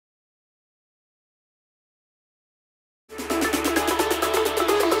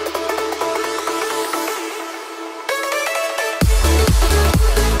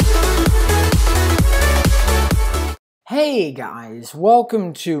Hey guys,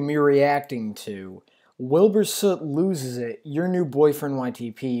 welcome to me reacting to Wilbur Soot Loses It, Your New Boyfriend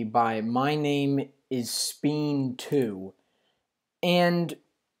YTP by My Name is Speen2. And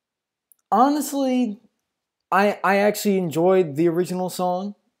honestly, I actually enjoyed the original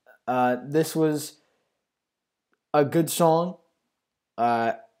song. This was a good song.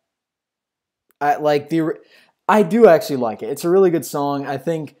 I do actually like it. It's a really good song. I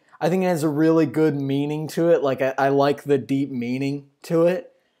think it has a really good meaning to it. Like, I like the deep meaning to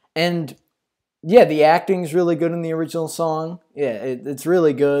it. And, yeah, the acting's really good in the original song. Yeah, it's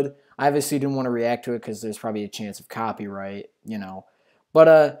really good. I obviously didn't want to react to it because there's probably a chance of copyright, you know.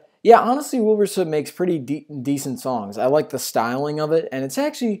 But, yeah, honestly, Wilbur Soot makes pretty decent songs. I like the styling of it, and it's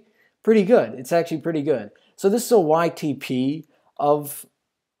actually pretty good. It's actually pretty good. So this is a YTP of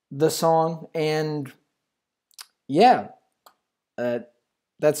the song, and, yeah,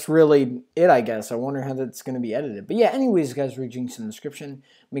 that's really it, I guess. I wonder how that's going to be edited. But yeah, anyways, guys, links in the description.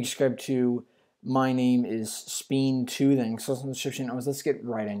 Make sure to subscribe to My Name is Speen2. Then also in the description. Let's get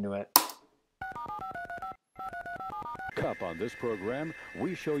right into it. Up on this program,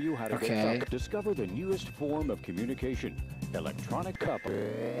 we show you how to discover the newest form of communication, electronic cup.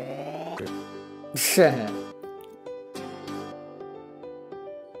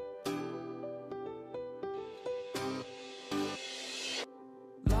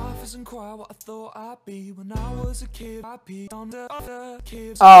 Isn't quite what I thought I'd be when I was a kid. I peed on the other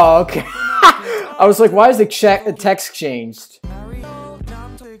kids. Oh, okay. I was like, why is the text changed? Mario.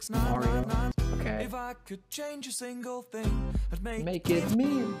 Okay. If I could change a single thing, I'd make it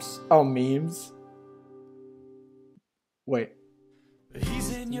memes. Oh, memes. Wait.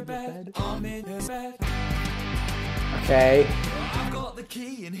 He's in your bed, I'm in his bed. Okay. I've got the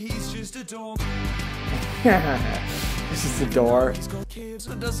key and he's just a door. This is the door.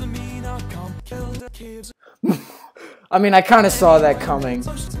 Doesn't mean I can't kill the kids. I mean, I kind of saw that coming.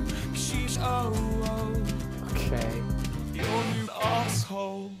 Okay.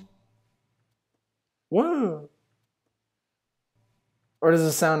 Whoa. Or does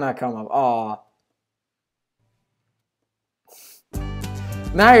the sound not come up? Aw.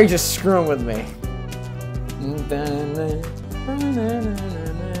 Now you're just screwing with me.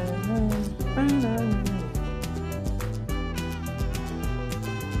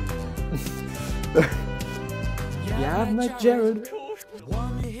 Yeah, I've met Jared.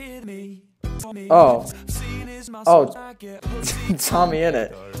 Oh. Oh. Tommy in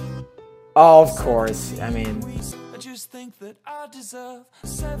it. Oh, of course. I mean.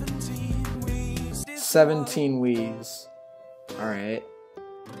 17 wees. Alright.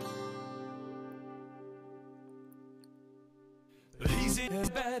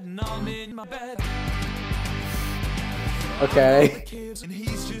 Okay.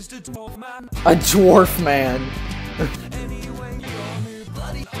 A dwarf man.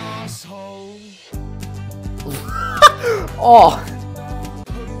 Oh.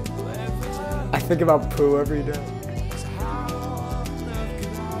 I think about poo every day.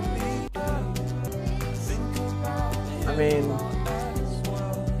 I mean,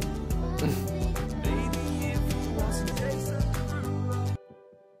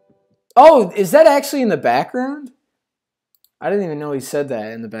 oh, is that actually in the background? I didn't even know he said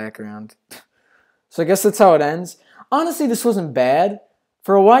that in the background. So I guess that's how it ends. Honestly, this wasn't bad.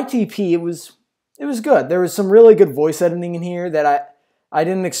 For a YTP, it was good. There was some really good voice editing in here that I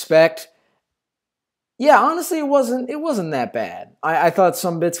didn't expect. Yeah, honestly, it wasn't that bad. I thought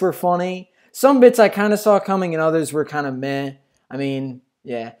some bits were funny. Some bits I kind of saw coming and others were kind of meh. I mean,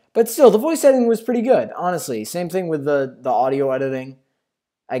 yeah. But still, the voice editing was pretty good, honestly. Same thing with the audio editing.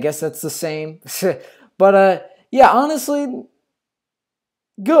 I guess that's the same. But, yeah, honestly,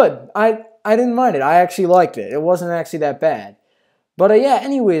 good. I didn't mind it. I actually liked it. It wasn't actually that bad. But, yeah,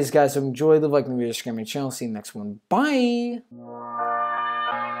 anyways, guys, enjoy, live like the video, subscribe to my channel. See you in the next one. Bye!